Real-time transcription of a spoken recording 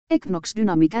Equinox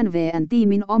Dynamic NV:n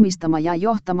tiimin omistama ja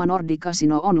johtama Nordic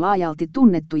Casino on laajalti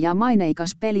tunnettu ja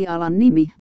maineikas pelialan nimi,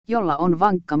 jolla on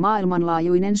vankka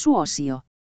maailmanlaajuinen suosio.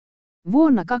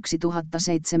 Vuonna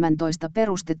 2017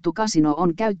 perustettu kasino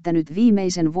on käyttänyt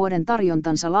viimeisen vuoden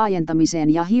tarjontansa laajentamiseen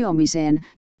ja hiomiseen,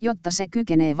 jotta se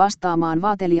kykenee vastaamaan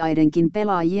vaateliaidenkin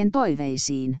pelaajien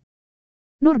toiveisiin.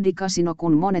 Nordic Casino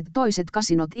kun monet toiset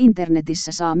kasinot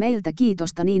internetissä saa meiltä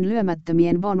kiitosta niin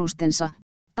lyömättömien bonustensa,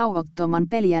 tauottoman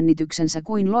pelijännityksensä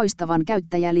kuin loistavan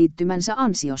käyttäjäliittymänsä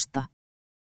ansiosta.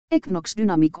 Equinox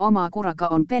Dynamic omaa Kuraka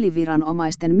on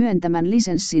peliviranomaisten myöntämän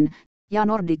lisenssin, ja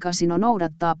Nordic Casino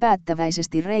noudattaa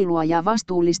päättäväisesti reilua ja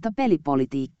vastuullista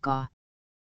pelipolitiikkaa.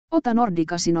 Ota Nordic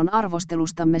Casinon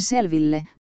arvostelustamme selville,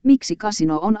 miksi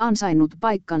kasino on ansainnut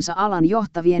paikkansa alan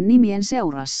johtavien nimien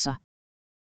seurassa.